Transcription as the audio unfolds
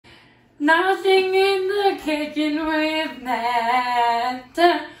Noshing in the kitchen with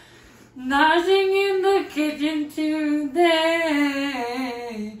Netta. Noshing in the kitchen today.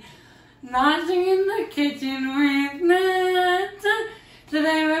 Noshing in the kitchen with Netta.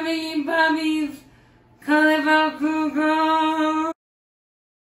 Today we're making BUBBIE'S Cauliflower Kugel.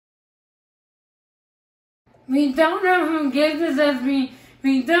 We don't know who gave this recipe.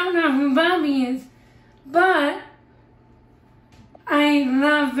 We don't know who Bubbie is. But I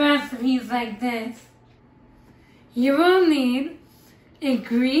love recipes like this. You will need a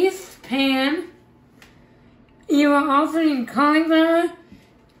greased pan. You will also need cauliflower,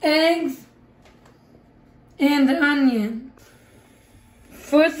 eggs, and onion.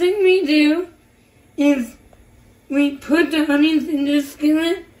 First thing we do is we put the onions in the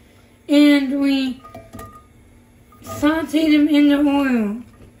skillet and we saute them in the oil.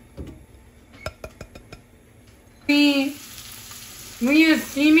 We are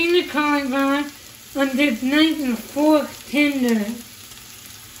steaming the cauliflower until it's nice and fork tender.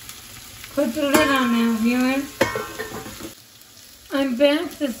 Put the lid on now, viewers. I'm back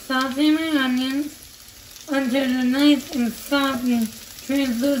to saute my onions until they're nice and soft and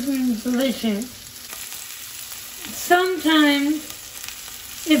translucent and delicious. Sometimes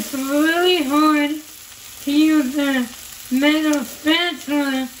it's really hard to use a metal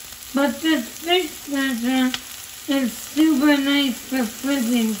spatula, but this thick spatula is super nice for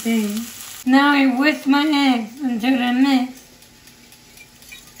flipping things. Now I whisk my eggs until they're mixed.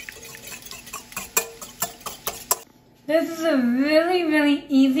 This is a really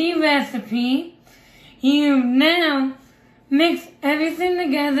easy recipe. You now mix everything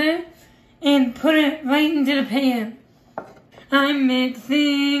together and put it right into the pan. I'm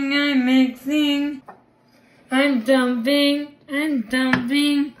mixing, I'm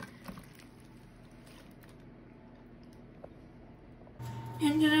dumping.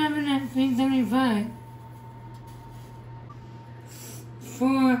 Into the oven at 375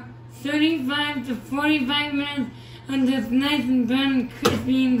 for 35 to 45 minutes until it's nice and brown and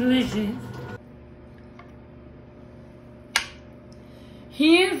crispy and delicious.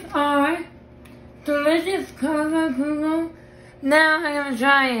 Here's our delicious cauliflower kugel. Now I'm gonna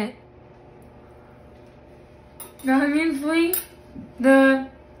try it. The onion sweet, the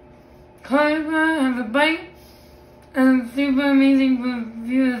cauliflower have a bite, and it's super amazing for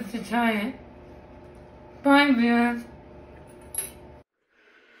viewers to try it. Bye, viewers.